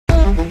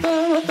It's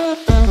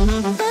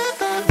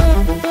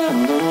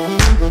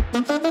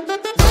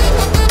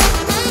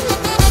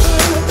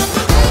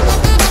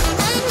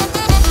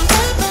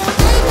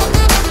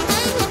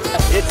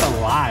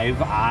alive.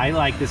 I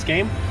like this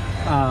game.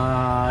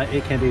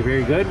 It can be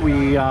very good.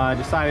 We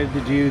decided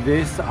to do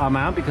this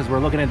amount because we're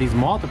looking at these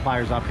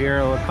multipliers up here.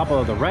 A couple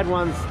of the red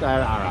ones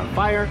that are on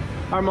fire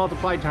are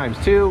multiplied times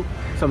 2.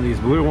 Some of these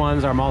blue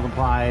ones are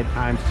multiplied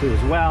times 2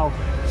 as well.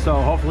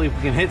 So hopefully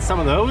we can hit some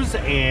of those,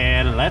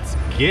 and let's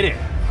get it.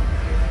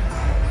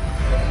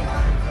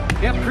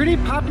 Yeah, pretty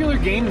popular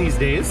game these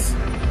days.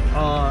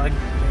 All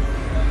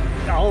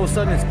of a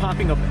sudden it's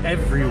popping up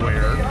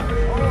everywhere.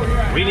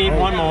 We need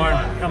one more.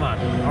 Come on.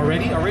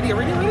 Already?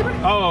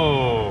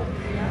 Oh.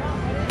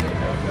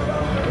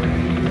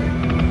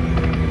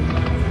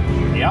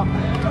 Yep.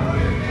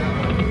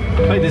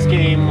 Played this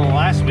game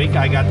last week.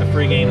 I got the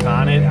free games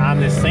on it on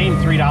this same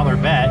 $3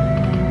 bet,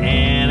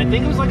 and I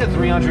think it was like a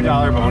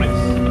 $300 bonus.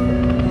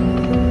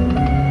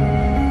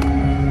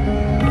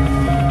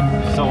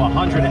 So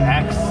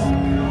 100x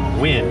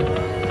win.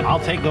 I'll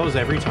take those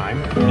every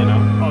time, you know.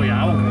 Oh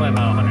yeah, I won't play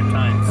about 100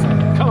 times.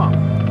 Come on.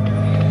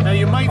 Now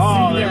you might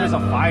see there was a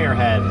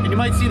firehead. And you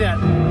might see that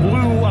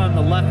blue on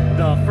the left,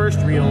 the first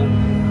reel,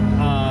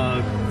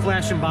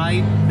 flashing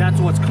by. That's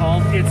what's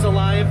called It's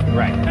Alive.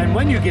 Right. And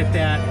when you get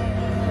that,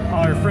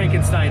 our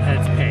Frankenstein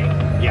heads pay.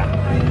 Yeah.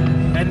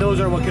 And those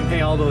are what can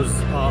pay all those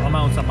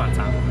amounts up on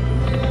top.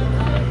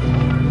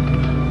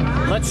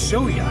 Let's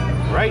show you.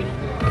 Right.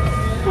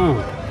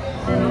 Ooh.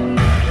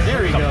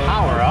 There you go.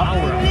 Power up.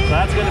 Power up. So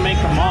that's going to make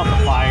the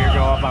multiplier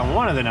go up on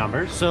one of the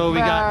numbers. So we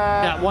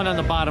got that one on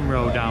the bottom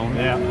row down.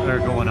 Yeah. They're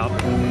going up.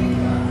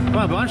 Come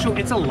on, but I want to show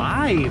It's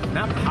Alive,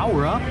 not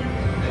power up.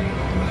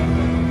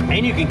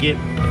 And you can get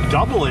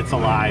double It's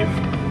Alive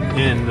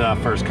in the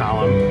first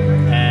column,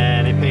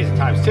 and it pays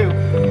times 2.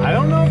 I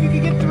don't know if you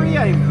could get 3.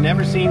 I've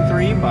never seen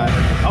 3, but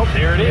oh,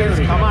 there it is.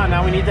 Come on,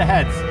 now we need the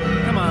heads.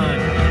 Come on.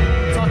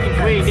 Talking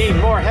heads. We need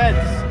more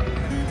heads.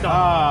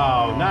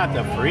 Oh, not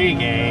the free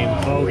game.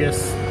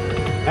 Bogus.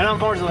 And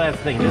unfortunately, that's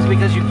the thing. Just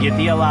because you get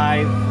the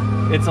alive,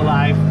 It's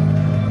Alive,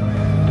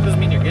 Doesn't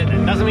mean you're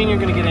getting it. doesn't mean you're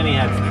going to get any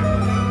heads there.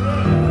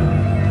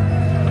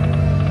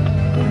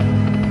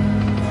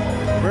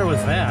 Where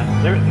was that?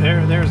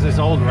 There's this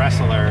old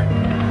wrestler,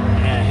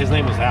 and his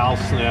name was Al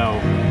Snow,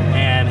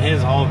 and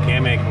his whole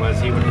gimmick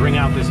was he would bring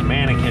out this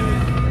mannequin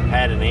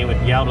head and he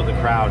would yell to the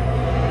crowd.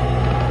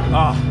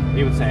 Oh,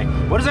 he would say,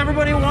 "What does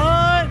everybody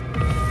want?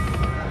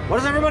 What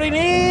does everybody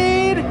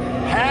need?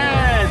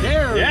 Heads!"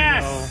 There we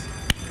yes! go.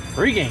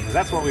 Free games,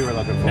 that's what we were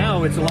looking for.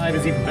 Now It's Alive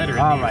is even better.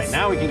 All right,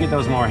 now we can get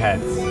those more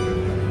heads. All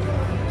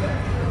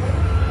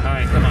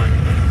right, come on.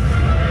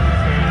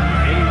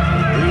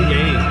 Free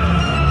games.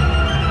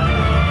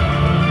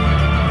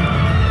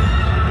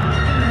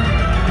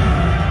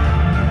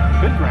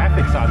 Good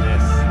graphics on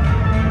this.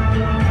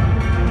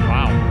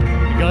 Wow.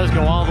 It does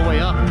go all the way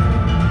up.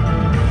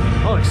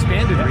 Oh,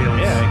 expanded reels.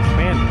 Yeah,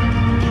 expanded.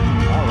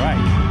 All right.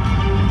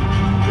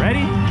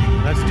 Ready?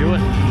 Let's do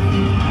it.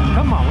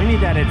 Come on, we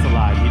need that It's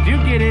Alive. You do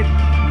get it.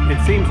 It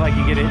seems like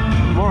you get it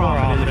more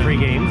often in the free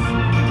games.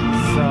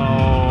 So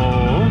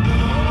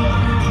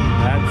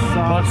that's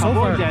a so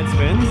couple far, of dead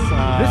spins.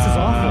 this is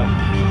awful.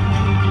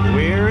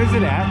 Where is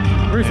it at?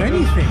 Where's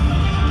anything?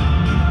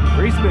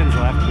 3 spins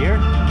left here.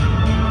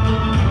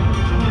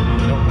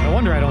 No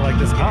wonder I don't like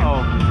this game.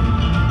 Uh-oh.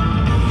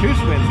 2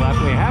 spins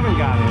left. We haven't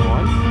gotten it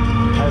once.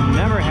 I've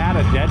never had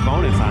a dead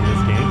bonus on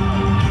this game.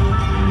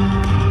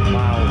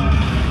 Wow.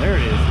 There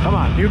it is. Come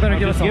on. You better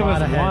give us a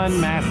lot of heads. One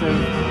massive...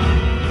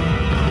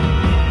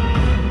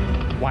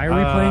 Why are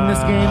we playing this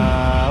game?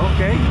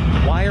 Okay.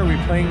 Why are we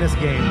playing this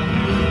game?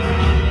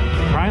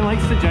 Brian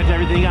likes to judge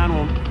everything on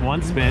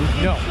one spin.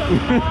 No.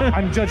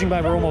 I'm judging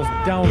by we're almost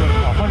down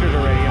 100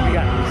 already, and we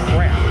got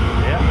crap.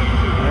 Yeah.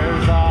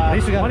 There's At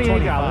least we got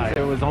 $28.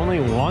 There was only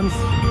one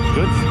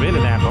good spin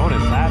in that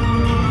bonus. That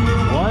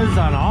was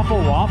an awful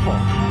waffle.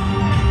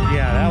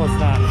 Yeah, that was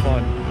not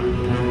fun.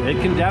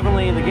 It can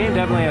definitely, the game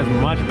definitely has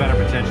much better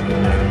potential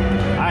than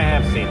that. I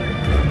have seen it.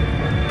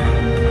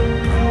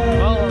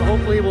 Well,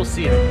 hopefully we'll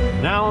see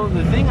it. Now,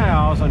 the thing I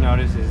also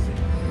noticed is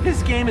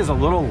this game is a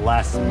little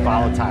less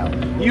volatile.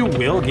 You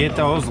will get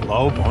those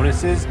low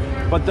bonuses,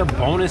 but the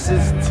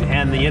bonuses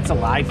and the It's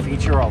Alive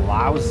feature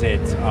allows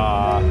it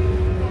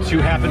to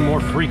happen more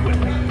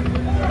frequently.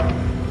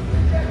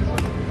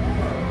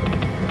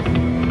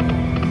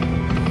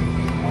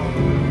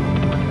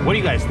 What do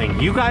you guys think?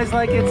 You guys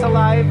like It's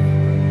Alive?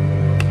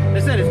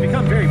 They said it's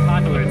become very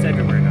popular. It's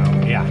everywhere now.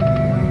 Yeah.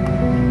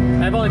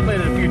 I've only played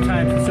it a few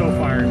times, and so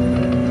far,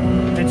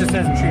 it just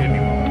hasn't treated me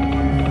well.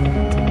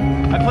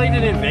 I played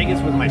it in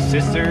Vegas with my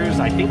sisters.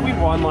 I think we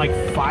won like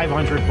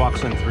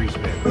 $500 in 3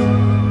 spins.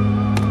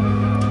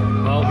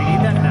 Well, we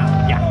need that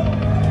now. Yeah.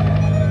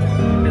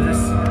 Because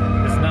this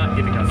is not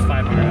giving us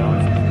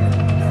 $500.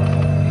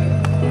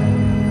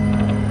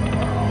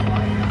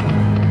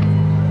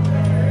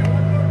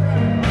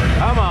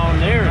 Come on,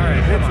 there it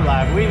is. It's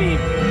Alive. We need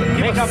to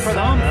make up for the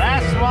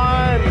last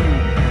one.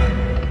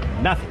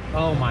 Nothing.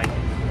 Oh my.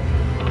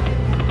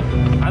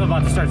 I'm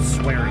about to start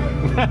start swearing.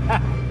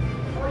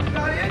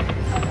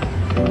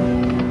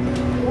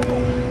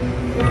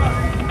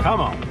 Come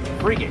on,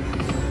 free game.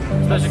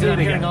 Especially because I'm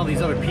hearing all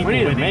these other people We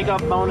need a winning. makeup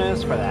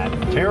bonus for that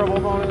terrible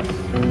bonus.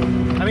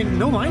 I mean,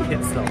 no line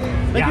hits though.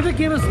 Like Yeah. if it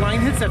gave us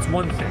line hits, that's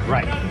one thing.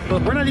 Right.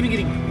 But we're not even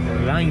getting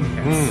line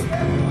hits.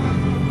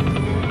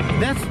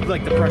 That's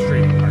like the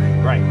frustrating part.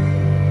 Right.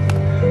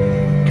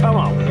 Come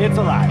on, it's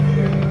alive.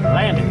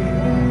 Land it.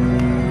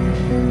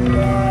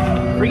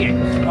 Free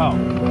games. Oh.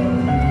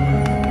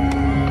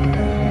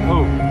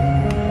 Oh.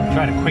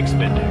 Try to quick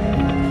spin there.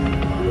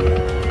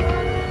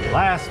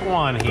 Last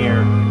one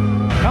here.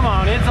 Come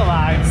on, it's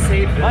alive.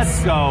 Save this.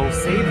 Let's go.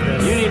 Save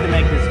this. You need to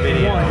make this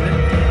video.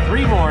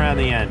 3 more on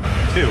the end.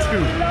 2.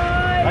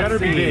 Better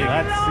be big.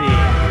 Let's see.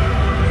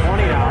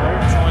 $20.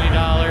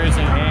 $20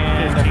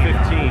 And a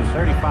 15.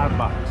 35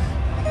 bucks.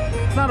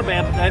 It's not a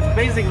bad. It's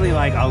basically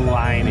like a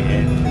line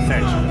hit,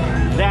 essentially.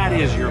 That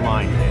is your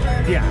line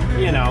hit. Yeah.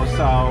 You know, But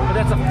so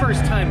that's the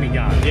first time we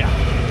got it. yeah.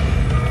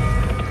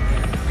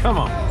 Come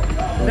on.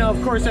 Now,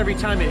 of course, every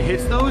time it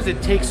hits those, it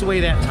takes away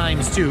that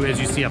times 2, as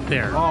you see up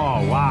there.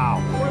 Oh wow.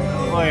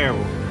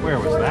 Where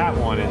was that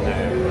one in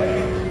there?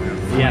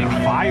 You had a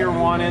fire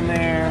one in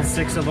there.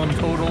 6 of them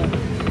total.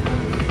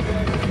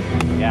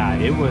 Yeah,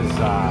 it was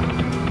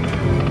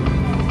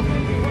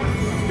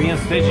being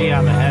stingy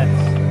on the heads.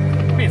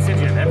 I mean, it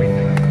sends you on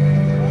everything.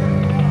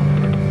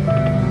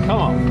 Come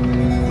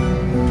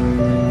on.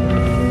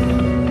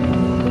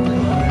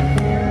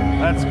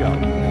 Let's go.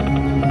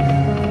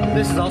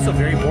 This is also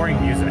very boring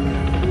music.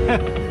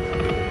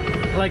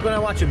 Like when I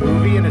watch a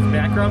movie and it's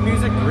background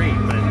music, great,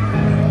 but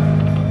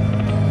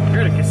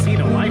you're at a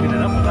casino lighting it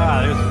up.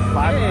 There's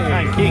 5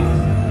 Hey. kings.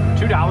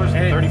 $2 And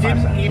and it 35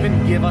 didn't cents.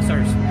 even give us our...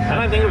 And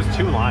I think it was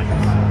 2 lines.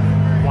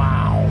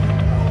 Wow.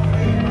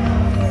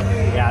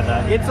 Yeah,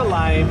 the It's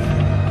Alive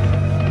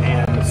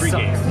and the free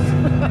Sucks. games.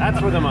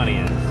 That's where the money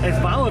is. It's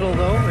volatile,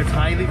 though. It's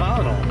highly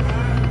volatile.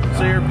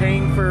 So you're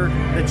paying for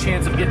the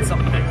chance of getting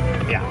something big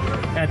Yeah.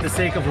 at the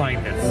sake of line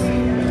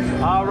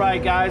hits. All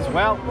right, guys.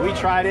 Well, we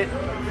tried it.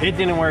 It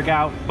didn't work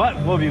out,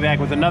 but we'll be back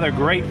with another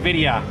great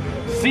video.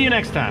 See you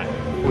next time.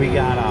 We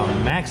got a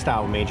maxed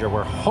out major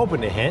we're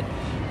hoping to hit.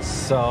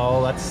 So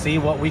let's see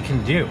what we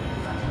can do.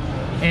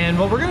 And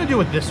what we're going to do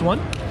with this one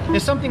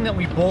is something that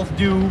we both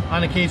do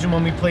on occasion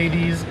when we play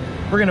these.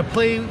 We're going to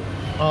play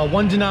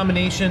one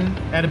denomination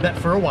at a bet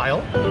for a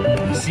while,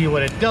 see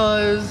what it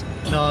does,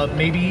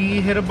 maybe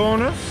hit a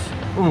bonus,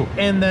 Ooh.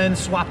 and then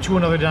swap to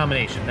another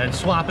denomination. Then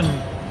swap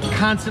and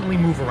constantly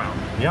move around.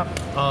 Yep.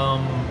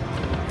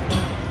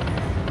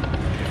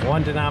 If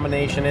one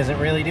denomination isn't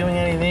really doing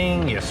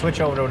anything, you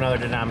switch over to another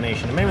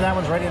denomination, and maybe that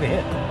one's ready to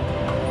hit.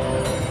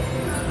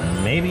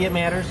 Maybe it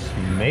matters,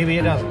 maybe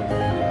it doesn't.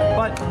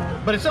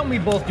 But it's something we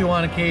both do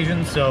on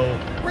occasion, so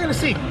we're going to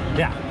see.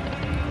 Yeah.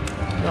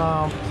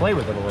 Play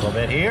with it a little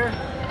bit here.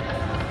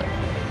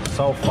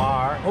 So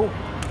far, oh,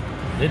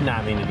 did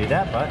not mean to do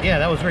that, but Yeah,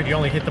 that was weird. You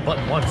only hit the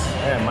button once.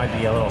 yeah, it might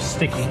be a little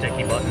sticky.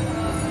 Sticky button.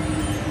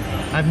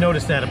 I've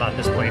noticed that about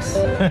this place.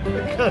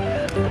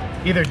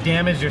 Either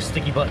damaged or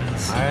sticky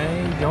buttons.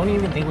 I don't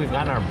even think we've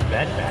gotten our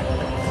bed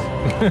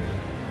back.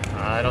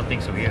 I don't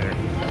think so either.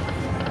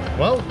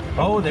 Well,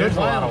 Oh, there's good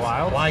a lot of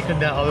wilds. wilds. Why couldn't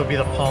that other be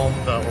the Palm,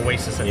 the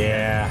Oasis?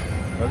 Yeah.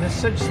 Well, this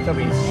should still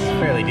be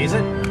fairly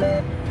decent.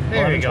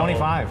 There you go.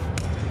 25.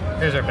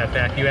 There's our bet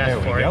back. You There asked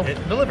we for go. it.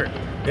 It delivered.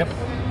 Yep.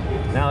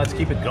 Now let's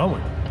keep it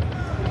going.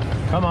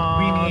 Come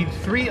on. We need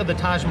 3 of the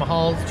Taj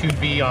Mahals to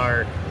be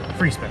our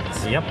free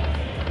spins. Yep.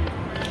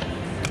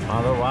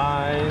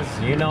 Otherwise,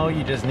 you know,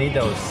 you just need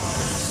those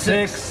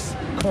 6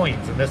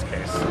 coins in this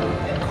case.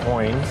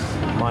 coins,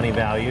 money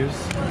values.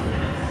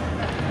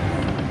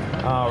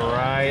 All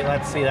right,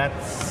 let's see.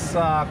 That's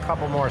a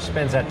couple more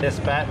spins at this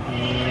bet.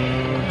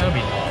 That'll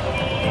be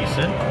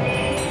decent.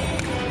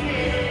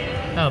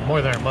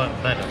 More than our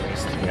bet at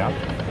least. Yep.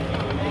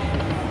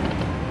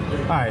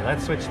 All right,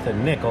 let's switch to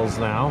nickels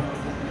now.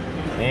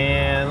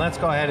 And let's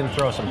go ahead and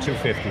throw some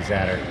 250s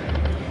at her.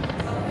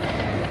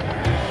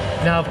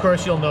 Now, of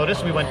course, you'll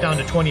notice we went down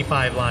to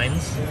 25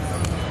 lines.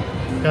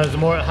 Because the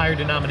more higher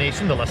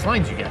denomination, the less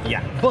lines you get.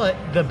 Yeah. But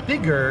the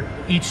bigger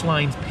each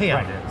line's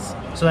payout Right. is.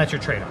 So that's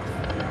your trade-off.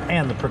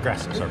 And the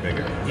progressives are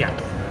bigger. Yeah.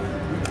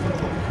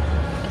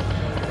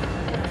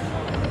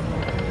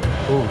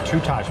 Ooh, 2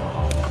 Taj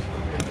Mahals.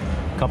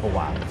 Couple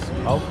wilds.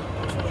 Oh,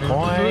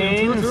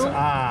 coins. True.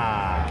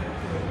 Ah.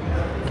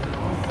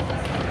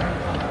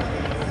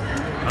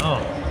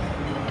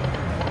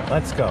 Oh.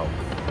 Let's go.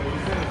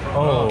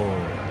 Oh.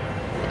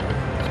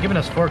 It's giving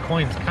us 4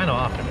 coins kind of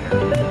often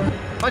here.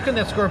 Why couldn't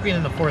that Scorpion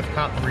in the 4th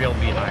cop reel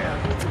be higher?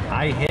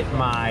 I hit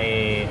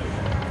my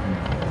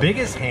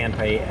biggest hand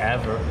pay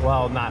ever.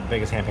 Well, not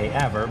biggest hand pay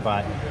ever,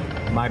 but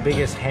my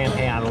biggest hand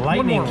pay on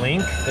Lightning more.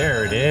 Link.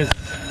 There it is.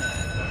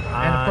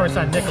 And of course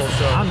on nickels,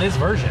 so On this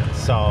version.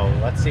 So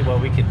let's see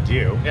what we can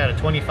do. we got a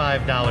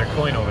 $25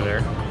 coin over there.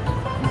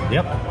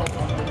 Yep.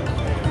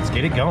 Let's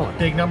get it going.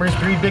 Big numbers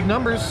breed big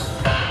numbers.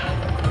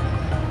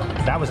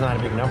 That was not a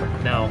big number.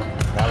 No.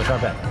 That was our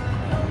bet.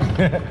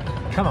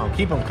 Come on,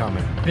 keep them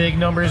coming. Big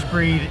numbers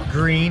breed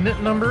green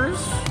numbers.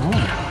 Ooh.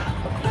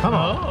 Come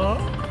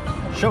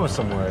on. Show us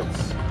some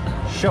words.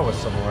 Show us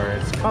some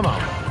words. Come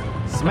on.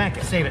 Smack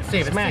it. Save it,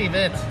 save it, Smack save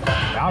it.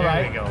 All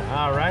right. There we go.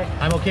 All right.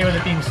 I'm okay with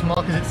it being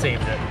small because it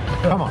saved it.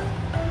 Come on.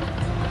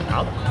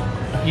 I'll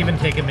even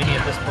take a mini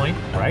at this point.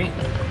 Right?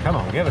 Come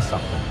on, give us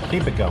something.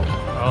 Keep it going.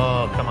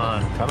 Oh, come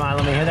on. Come on,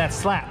 let me hear that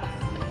slap.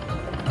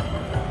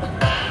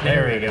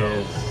 There it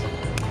is.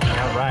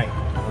 All right,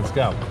 let's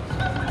go.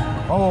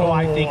 Oh,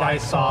 I think I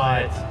saw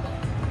it.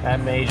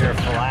 That major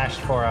flashed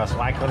for us.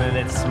 Why couldn't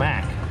it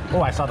smack?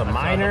 Oh, I saw the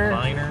minor.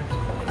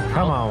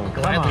 Come on,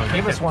 come on.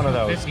 Give us one of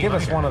those. Give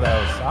us one of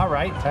those. All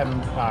right,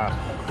 $5.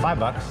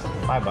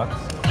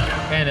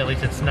 $5. And at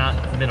least it's not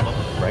minimum.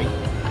 Right.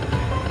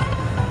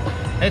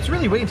 It's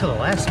really waiting until the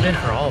last spin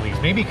for all these.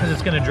 Maybe because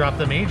it's going to drop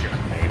the major.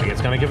 Maybe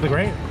it's going to give the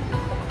green.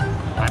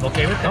 I'm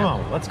okay with that. Come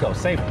on, let's go.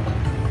 Save it.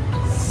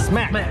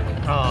 Smack. Smack.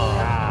 Oh.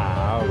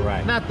 Ah, all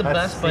right. Not the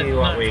Let's best, but see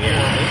what not we get.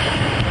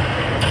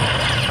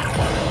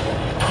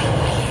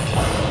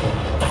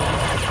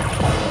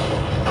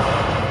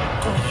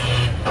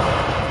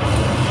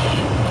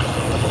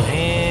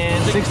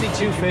 And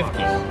 $62.50.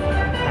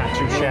 Not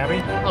too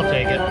shabby. I'll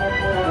take it.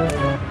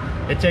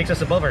 It takes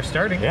us above our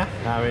starting. Yeah,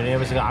 I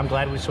mean, I'm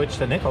glad we switched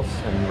to nickels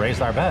and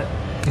raised our bet.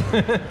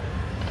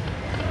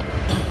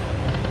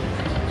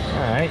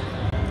 All right.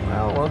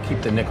 Well, we'll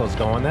keep the nickels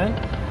going then.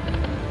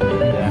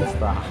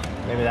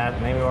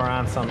 Maybe we're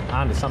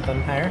onto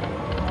something here.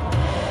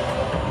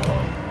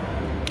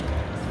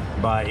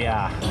 But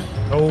yeah.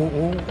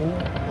 Oh.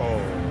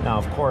 Now,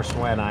 of course,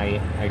 when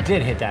I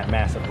did hit that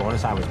massive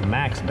bonus, I was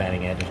max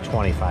betting it at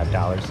 $25.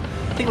 I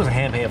think it was a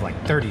hand pay of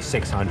like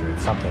 $3,600,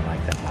 something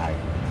like that. I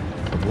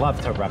would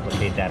love to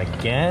replicate that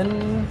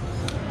again.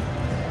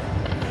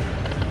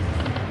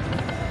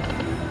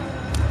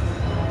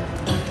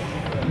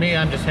 Me,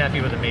 I'm just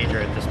happy with a major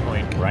at this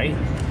point. Right?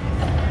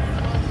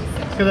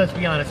 Because let's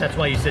be honest, that's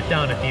why you sit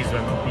down at these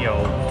when, you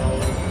know,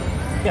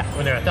 Yeah.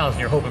 when they're 1,000,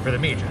 you're hoping for the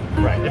major.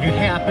 Right. If you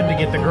happen to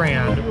get the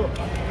grand,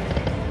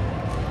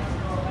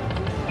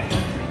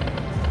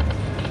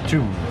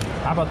 Two.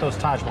 How about those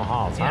Taj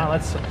Mahals? Yeah.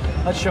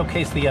 Huh? Let's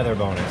showcase the other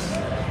bonus.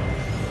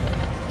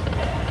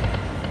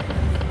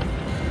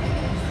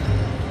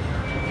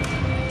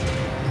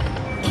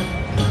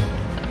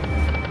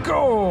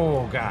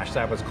 Go! Gosh,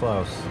 that was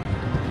close.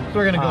 so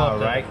we're gonna go up All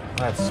right,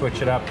 let's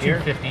switch it up to here.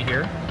 250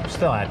 here.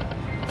 Still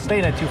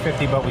staying at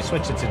 250, but we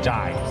switched it to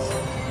dimes.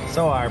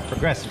 So our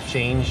progressive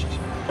changed.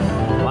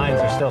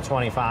 Lines are still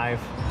 25.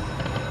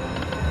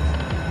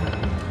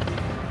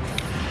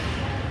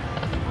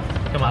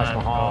 Come Taj on.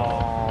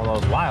 Mahal,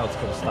 those wilds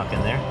could have stuck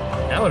in there.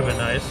 Oh, that would have been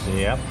nice.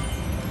 Yep.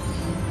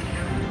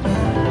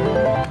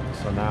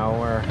 So now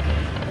we're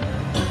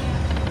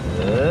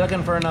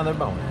looking for another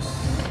bonus.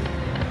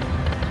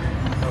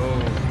 Oh.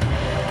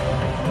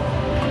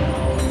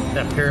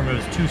 That pyramid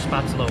was 2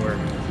 spots lower.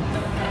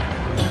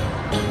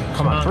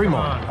 Come on, 3 come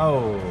more. on.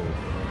 Oh.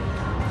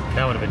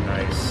 That would have been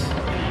nice.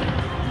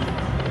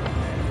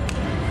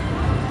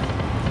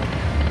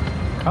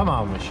 Come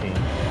on, machine.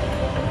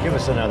 Give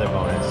us another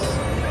bonus.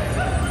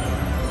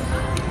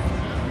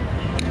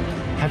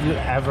 Have you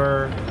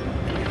ever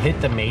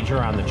hit the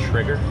major on the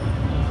trigger?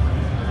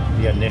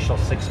 The initial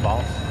 6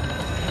 balls?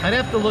 I'd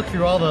have to look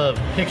through all the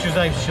pictures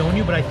I've shown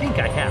you, but I think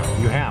I have.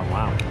 You have,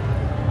 wow.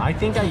 I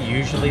think I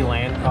usually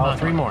land,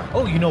 3 more.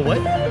 Oh, you know what?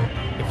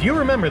 If you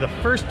remember, the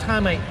first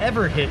time I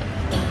ever hit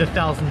the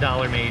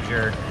 $1,000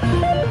 major,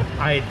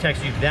 I had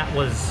texted you that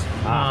was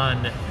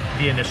on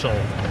the initial.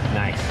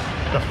 Nice.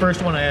 The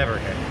first one I ever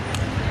hit.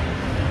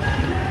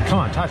 Come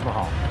on, Taj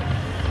Mahal.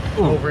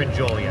 Over in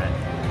Joliet.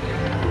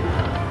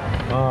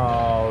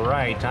 All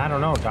right, I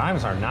don't know.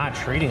 Dimes are not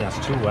treating us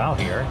too well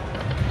here.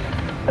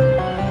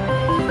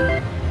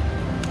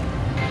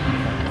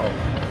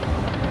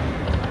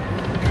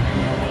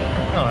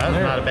 Oh, that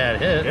was not a bad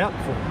hit. Yep.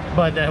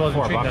 But that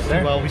wasn't treating $4 us too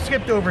there. well. We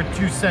skipped over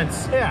 2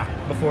 cents Yeah.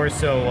 before,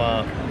 so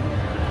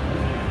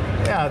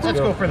Yeah, let's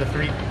go for the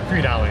 $3.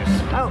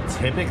 I don't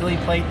typically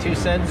play 2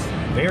 cents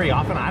very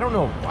often. I don't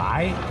know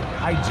why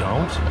I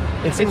don't.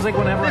 It seems like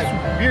whenever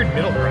This weird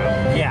middle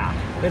ground. yeah,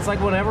 it's like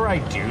whenever I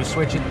do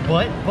switch it.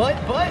 But.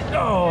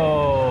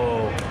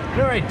 Oh,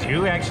 whenever I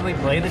do actually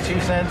play the 2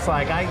 cents,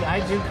 like I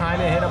do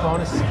kind of hit a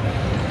bonus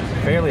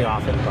fairly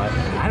often, but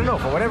I don't know,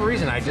 for whatever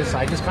reason, I just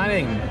kind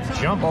of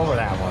jump over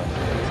that one.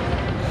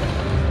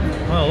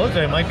 Well, it looks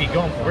like it might be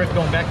worth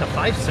going back to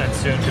 5 cents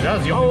soon, because that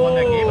was the only one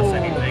that gave us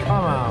anything.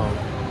 Come on.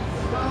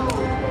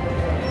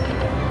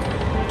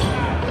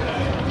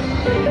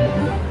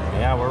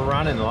 Yeah, we're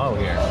running low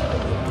here.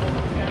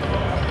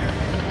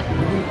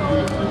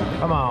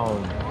 Come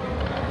on.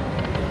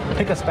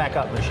 Pick us back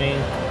up, machine.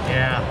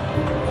 Yeah,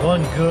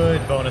 one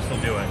good bonus will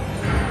do it.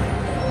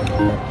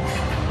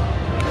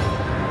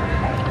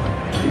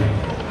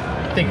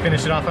 I think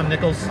finish it off on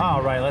nickels.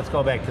 All right, let's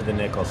go back to the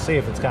nickels. See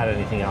if it's got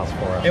anything else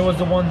for us. It was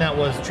the one that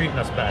was treating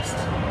us best.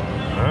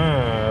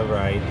 All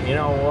right. You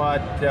know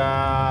what?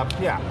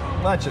 Yeah,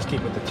 let's just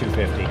keep with the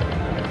 250.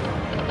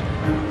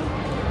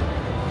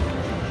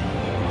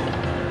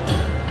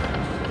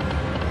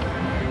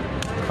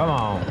 Come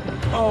on.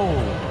 Oh.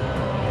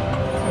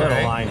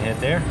 Little line hit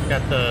there.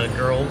 Got the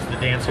girls, the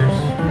dancers.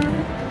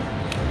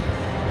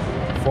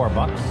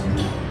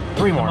 $4.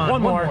 3 more.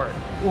 One more.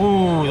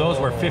 Ooh, those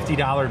were $50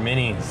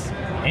 minis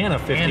and a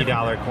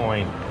 $50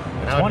 coin.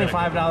 A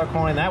 $25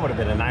 coin, that would have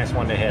been a nice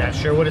one to hit. That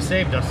sure would have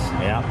saved us.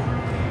 Yeah.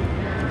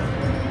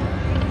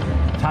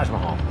 Taj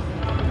Mahal.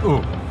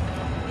 Ooh.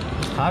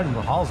 Taj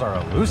Mahals are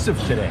elusive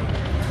today.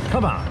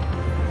 Come on.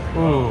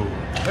 Ooh.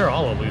 They're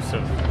all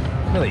elusive.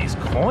 Look at these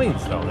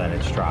coins, though, that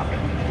it's dropping.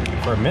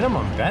 For a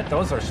minimum bet,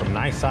 those are some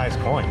nice sized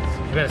coins.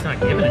 You bet it's not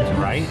giving it to us.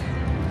 Right?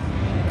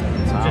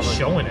 Just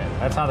showing it.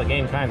 That's how the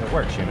game kind of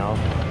works, you know.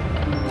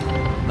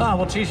 Oh,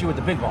 we'll tease you with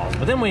the big balls,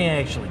 but then we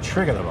actually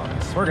trigger the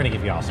bonus. We're going to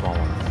give you all small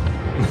ones.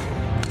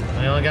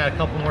 We only got a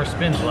couple more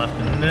spins left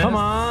in this. Come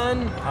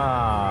on.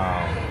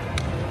 Oh.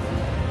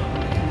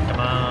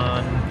 Come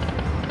on.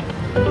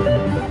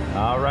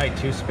 All right,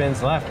 2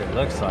 spins left, it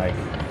looks like.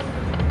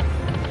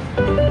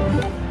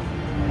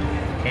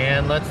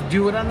 And let's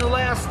do it on the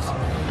last.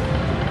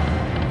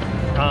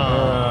 Oh,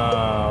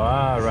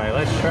 all right,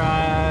 let's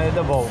try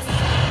the bolt.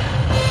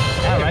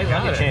 All right,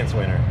 lucky chance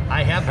winner.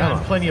 I have gotten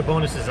plenty of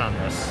bonuses on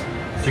this.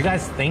 Do you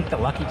guys think the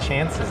lucky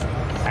chance is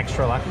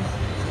extra lucky?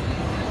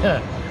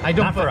 I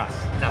don't. Not for us.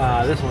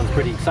 This one's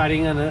pretty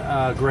exciting and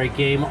a great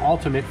game.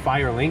 Ultimate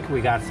Fire Link.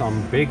 We got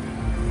some big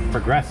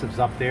progressives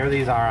up there.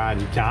 These are on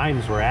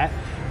dimes we're at.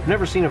 I've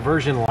never seen a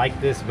version like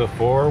this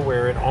before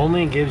where it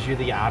only gives you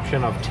the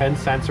option of 10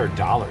 cents or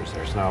dollars.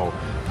 There's no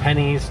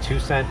pennies,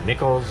 2-cent,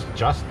 nickels,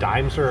 just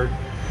dimes or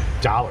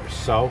dollars.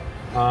 So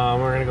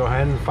we're gonna go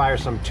ahead and fire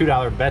some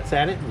 $2 bets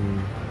at it.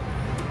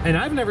 And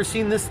I've never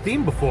seen this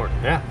theme before.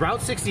 Yeah.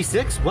 Route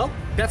 66, well,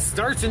 that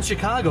starts in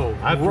Chicago.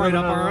 Right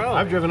up our road.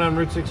 I've driven on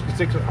Route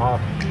 66 a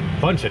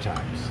bunch of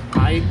times.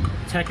 I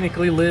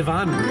technically live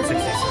on Route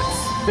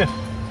 66.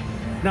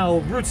 Now,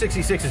 Route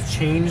 66 has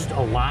changed a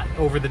lot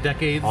over the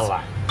decades. A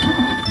lot.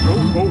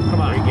 Oh,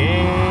 come on. 3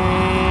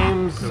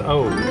 games.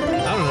 Oh.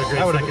 That was a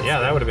great second.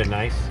 Yeah, that would have been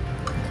nice.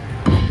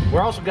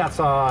 We're also got,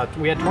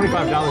 we had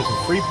 $25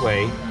 in free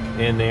play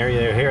in there.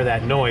 You hear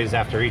that noise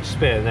after each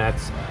spin.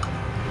 That's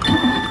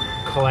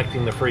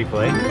collecting the free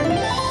play.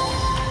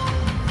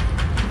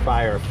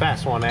 Fire a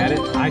fast one at it.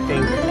 I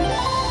think.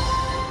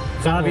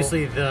 So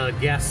obviously the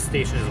gas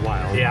station is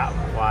wild. Yeah,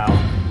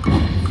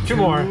 wild. 2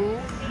 more.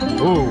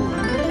 Ooh.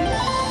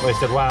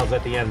 Wasted wilds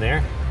at the end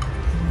there.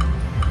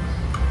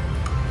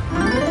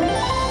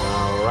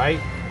 All right.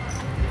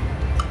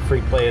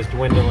 Free play is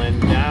dwindling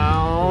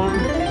down.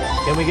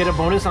 Can we get a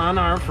bonus on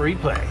our free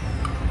play?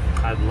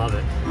 I'd love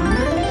it.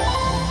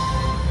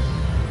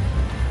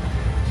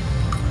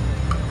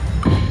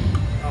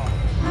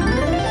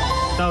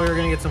 Thought we were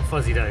gonna get some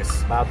fuzzy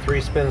dice. About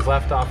 3 spins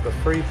left off the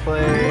free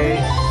play.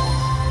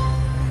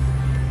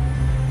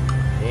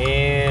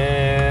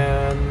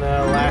 And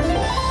the last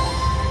one.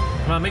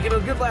 Come on, make it a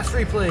good last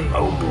free play.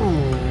 Oh.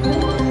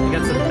 You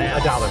got some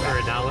math. $1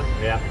 for $1.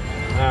 Yeah.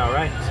 All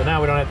right. So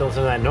now we don't have to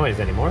listen to that noise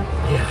anymore.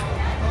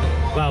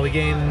 Yeah. Wow, we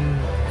gained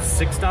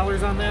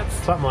 $6 on that.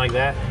 Something like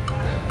that.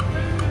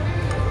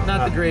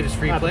 Not the greatest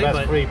free play, the best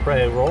but free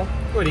play roll.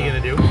 what are you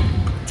gonna do?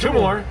 2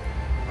 more.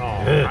 Oh,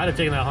 I'd have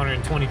taken that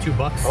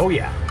 $122. Oh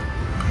yeah.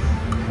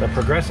 The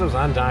progressives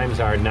on dimes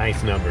are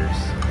nice numbers.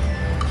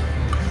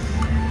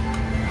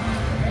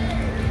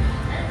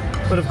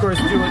 But of course,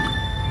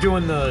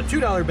 doing the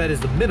 $2 bet is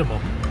the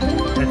minimum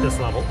at this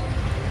level.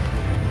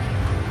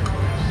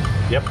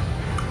 Yep.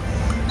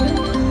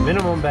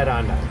 Minimum bet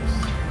on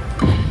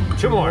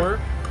dimes. 2 more.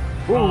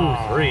 Ooh,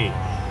 3.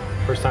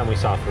 First time we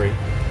saw 3.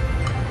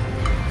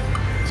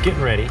 It's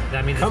getting ready.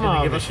 That means Come it's gonna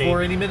on, give machine. us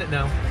 4 any minute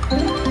now.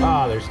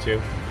 Oh, there's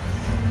 2.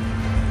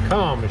 Come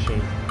on,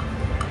 machine.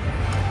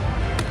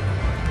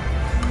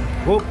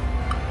 Whoop.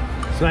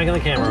 Smacking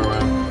the camera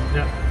around.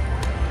 Yep.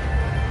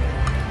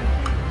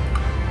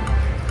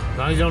 As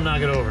long as you don't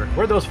knock it over.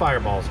 Where'd those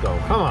fireballs go?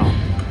 Come on.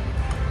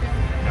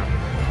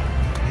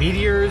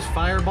 Meteors,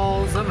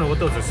 fireballs, I don't know what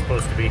those are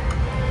supposed to be.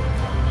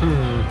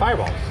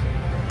 Fireballs.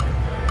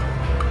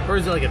 Or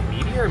is it like a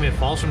meteor? I mean, it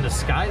falls from the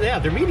sky? Yeah,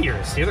 they're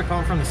meteors. See, they're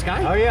coming from the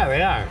sky? Oh yeah,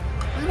 they are.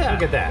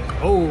 Look at that.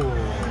 Oh.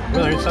 We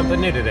learned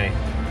something new today.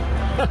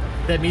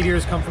 That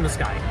meteors come from the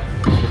sky.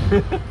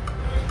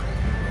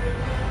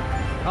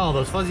 Oh,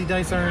 those fuzzy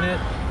dice are in it.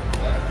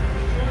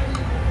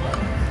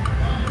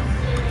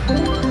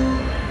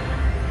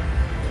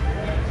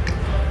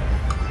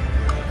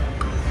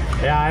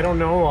 Yeah, I don't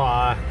know.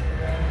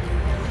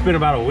 It's been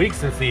about a week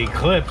since the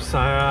eclipse.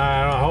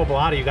 I hope a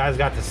lot of you guys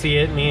got to see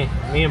it. Me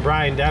and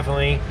Brian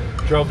definitely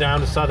drove down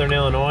to Southern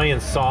Illinois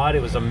and saw it.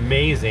 It was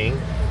amazing.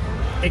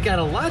 It got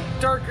a lot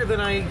darker than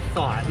I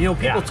thought. You know,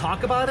 people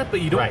talk about it,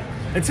 but you don't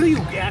until you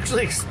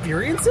actually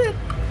experience it.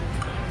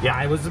 Yeah,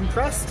 I was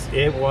impressed.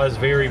 It was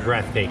very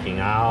breathtaking.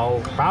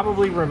 I'll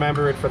probably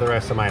remember it for the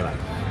rest of my life.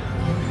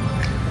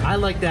 I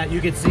like that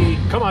you could see.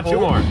 Come on, 2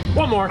 more.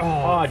 1 more.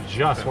 Oh, it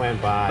just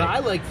went by. But I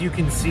like you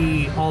can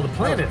see all the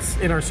planets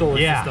in our solar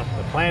system.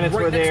 The planets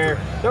right were next there.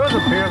 to it. There was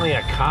apparently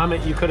a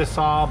comet you could have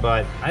saw,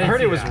 but I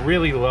heard it was that.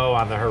 really low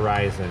on the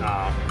horizon.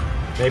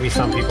 Maybe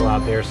some people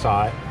out there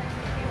saw it.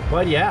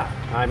 But yeah,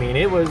 I mean,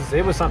 it was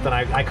something.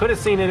 I could have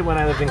seen it when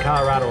I lived in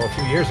Colorado a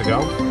few years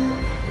ago.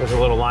 There's a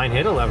little line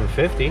hit,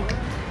 1150.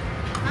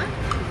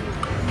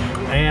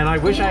 And I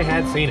wish I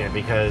had seen it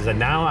because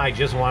now I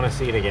just want to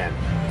see it again.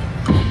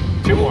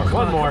 Two more,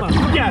 one more.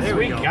 Yes,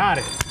 we got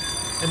it.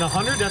 And the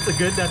 100, that's a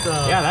good, that's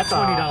a yeah, that's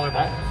 $20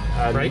 ball,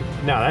 right?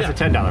 No, that's a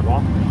 $10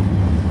 ball.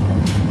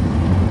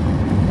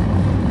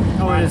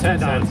 Oh, it is $10. 10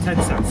 cents.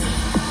 10 cents.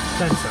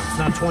 10 cents,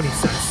 not 20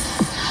 cents.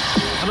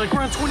 I'm like,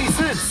 we're on 20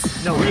 cents.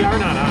 No, we are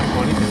not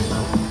on 20 cents.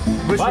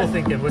 Wishful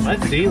thinking.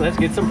 Let's see. Let's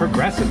get some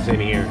progressives in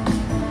here.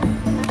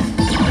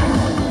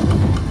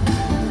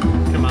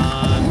 Come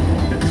on.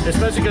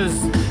 Especially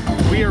because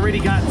we already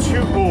got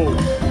two. Oh,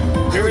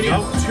 we already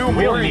have two more.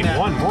 We only need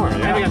one more. Yeah.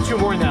 And we got two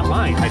more in that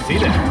line. I see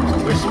that.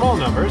 They're small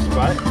numbers,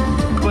 but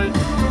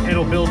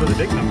it'll build to the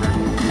big number.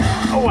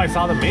 Oh, I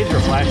saw the major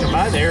flashing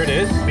by. There it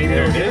is. Maybe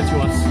they'll give it to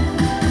us.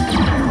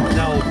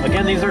 No,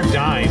 again, these are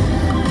dimes.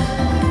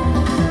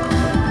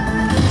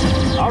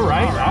 All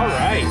right.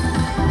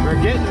 We're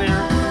getting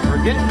there.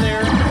 We're getting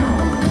there.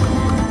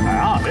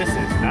 Oh, this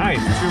is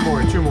nice.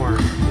 Two more.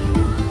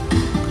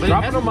 But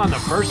dropping them on the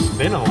first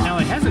spin a lot. Now,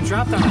 it hasn't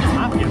dropped on the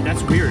top yet.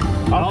 That's weird.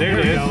 Oh, there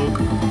it is.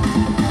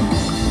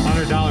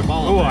 $100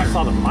 ball. Oh, I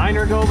saw the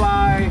miner go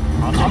by.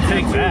 I'll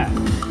take that.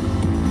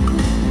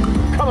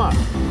 Come on.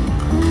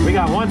 We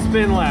got one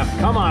spin left.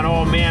 Come on.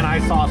 Oh, man, I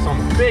saw some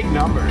big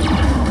numbers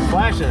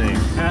flashing there.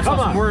 I saw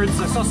some words.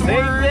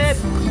 It.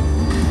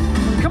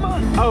 Come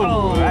on.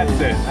 Oh, that's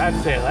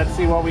it. Let's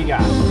see what we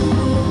got.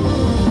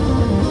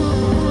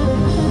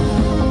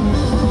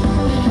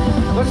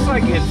 Looks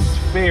like it's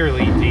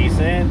fairly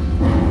decent.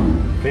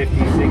 50,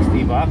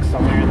 60 bucks,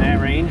 somewhere in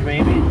that range,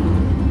 maybe.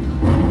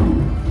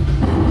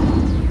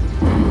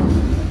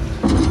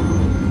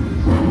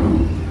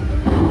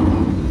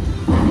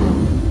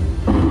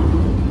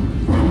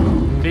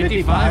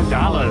 $55.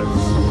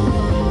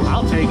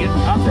 I'll take it.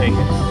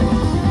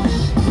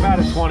 About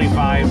a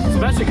 25.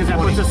 Especially because that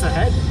puts us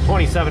ahead.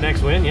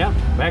 27x win, yeah.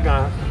 Back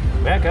up.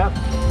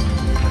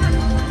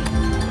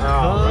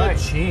 All right.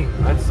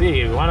 Let's see.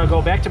 You want to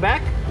go back to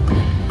back?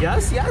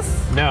 Yes.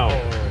 No.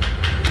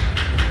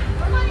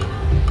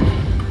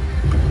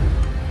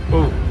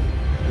 Ooh.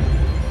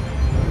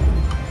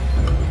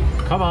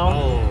 Come on.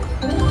 Oh.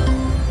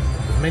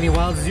 As many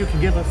wilds as you can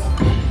give us.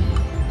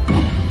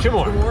 Two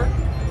more.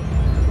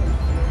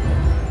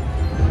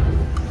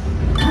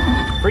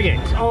 Free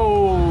games.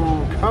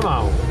 Oh, come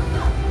on.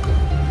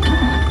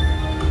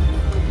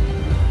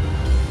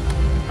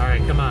 All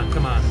right, come on.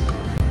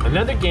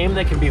 Another game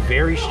that can be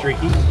very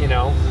streaky, you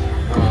know.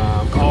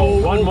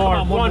 One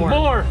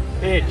more.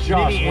 It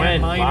just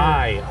went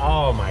by.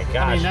 Oh my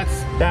gosh. I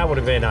mean, that would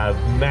have been a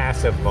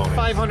massive bonus.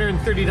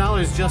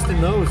 $530 just in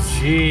those.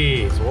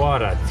 Jeez,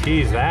 what a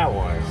tease that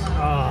was.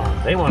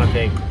 Oh. They want to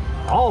take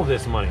all of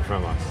this money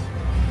from us.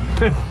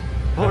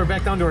 Well, we're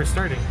back down to our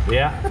starting.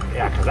 Yeah,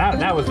 because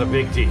that was a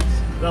big tease.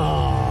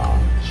 Oh.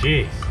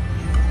 Jeez.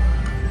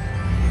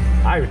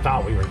 I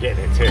thought we were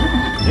getting it too.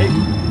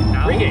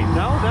 Free game.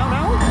 No.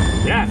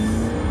 Yes.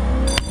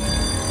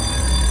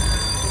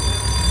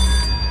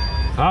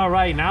 All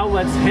right, now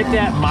let's hit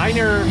that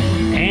minor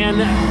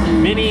and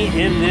mini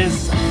in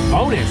this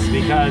bonus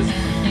because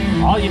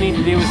all you need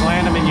to do is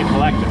land them and you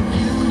collect them.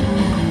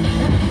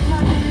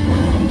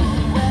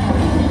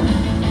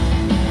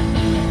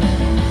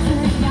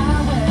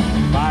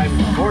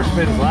 4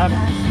 spins left.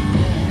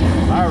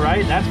 All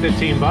right, that's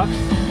 15 bucks.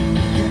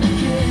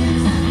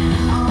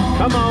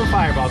 Come on,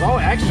 fireballs. Oh,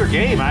 extra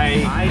game.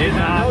 I did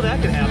not know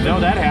that could happen. No,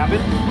 that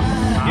happened.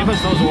 Give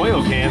us those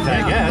oil cans,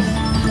 I guess.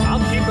 I'll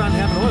keep on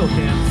having oil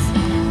cans.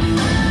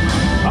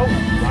 Oh,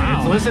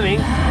 wow. It's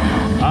listening.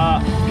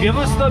 Give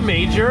us the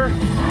major.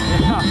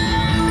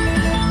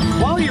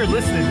 While you're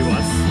listening to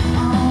us,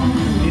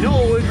 you know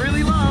what we'd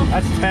really love?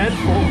 That's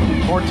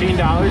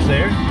 $14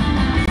 there.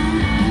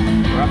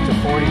 We're up to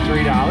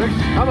 $43.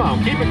 Come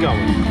on, keep it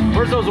going.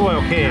 Where's those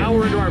oil cans? Now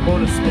we're into our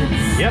bonus spins.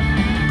 Yep.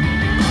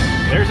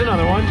 There's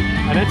another one.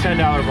 And a $10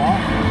 ball.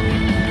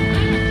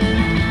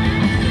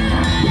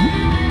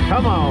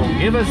 Come on,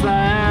 give us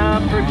a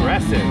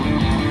progressive.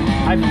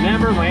 I've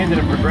never landed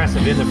a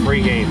progressive in the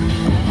free game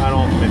on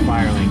Ultimate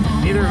Firelink.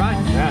 Neither have I.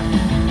 Yeah.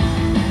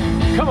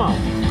 Come on.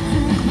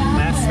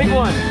 Last big spin.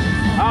 one.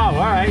 Oh,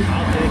 all right.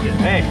 I'll take it.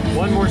 Hey.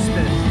 One more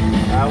spin.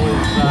 That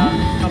was a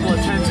couple of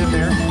 10s in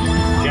there.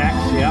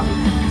 Jacks, yep.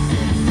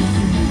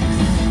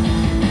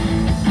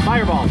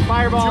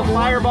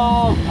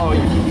 Fireball. Oh,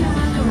 yeah.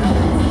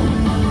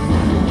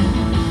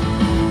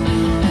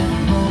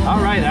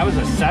 All right, that was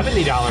a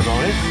 $70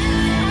 bonus.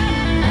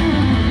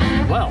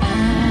 Well,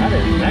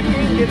 that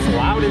game gets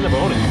loud in the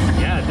bonus.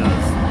 Yeah, it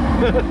does.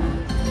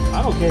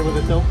 I'm okay with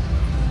it though.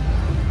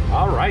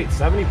 All right,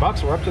 70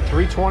 bucks. We're up to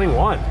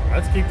 321.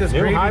 Let's keep this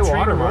new high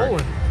water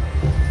rolling.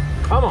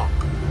 Come on.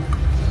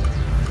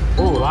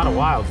 Ooh, a lot of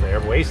wilds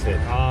there.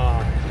 Wasted.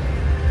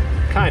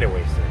 Kind of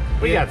wasted.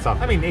 We got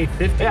something. I mean,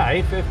 850. Yeah,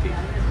 850.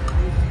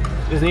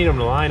 Just need them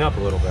to line up a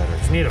little better.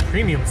 Just need a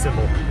premium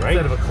symbol right?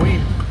 Instead of a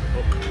queen.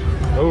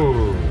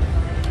 Oh.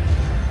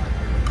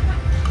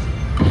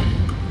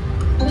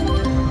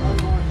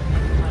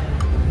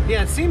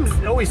 Yeah,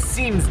 it always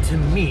seems to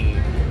me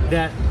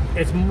that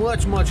it's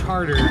much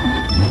harder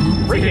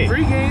Free to hit game.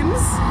 free games.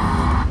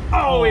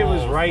 Oh, it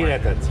was right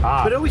at the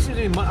top. But it always seems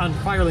to be on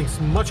Firelinks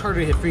much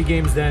harder to hit free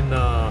games than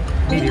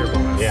Meteor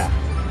Bonus. Yeah.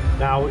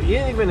 Now,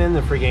 even in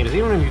the free games,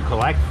 even if you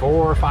collect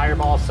 4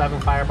 fireballs,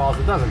 7 fireballs,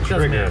 it doesn't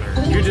trigger.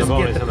 Matter. You just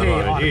bonus get the and pay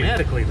bonus.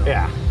 automatically, though.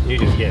 Yeah, you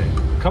just get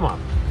it. Come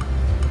on.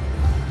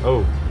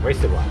 Oh,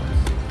 wasted lives.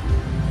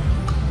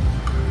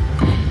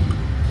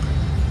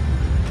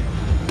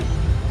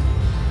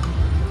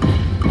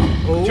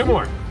 Oh. 2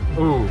 more.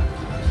 Ooh.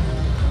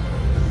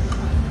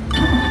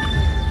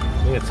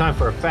 I think it's time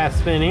for a fast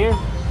spin here.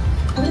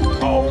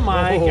 Oh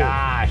my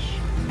gosh.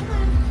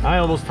 I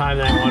almost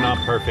timed that one up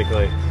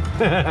perfectly.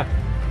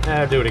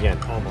 I'll do it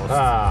again. Almost.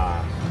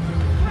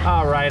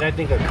 All right, I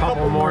think a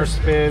couple more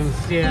spins.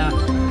 Yeah.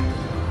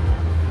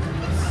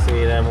 Let's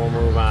see, then we'll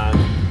move on.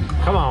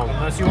 Come on.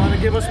 Unless you want to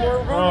give us more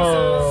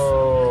bonuses.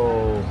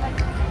 Oh.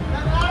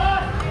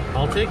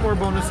 I'll take more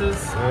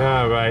bonuses.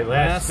 All right,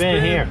 last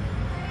spin here.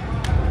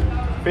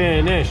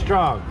 Finish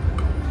strong.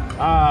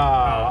 Oh,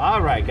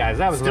 all right, guys.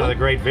 That was another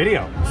great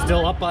video.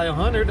 Still up by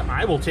 100.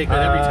 I will take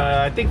that every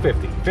time. I think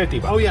 50. 50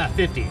 bucks. Oh, yeah,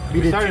 50.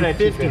 We did started at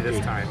 250 250 this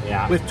time.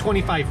 Yeah. With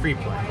 25 free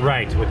play.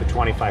 Right, with the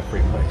 25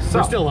 free plays. So,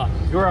 We're still up.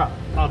 You're up.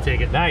 I'll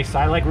take it. Nice.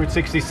 I like Route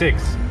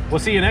 66. We'll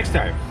see you next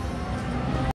time.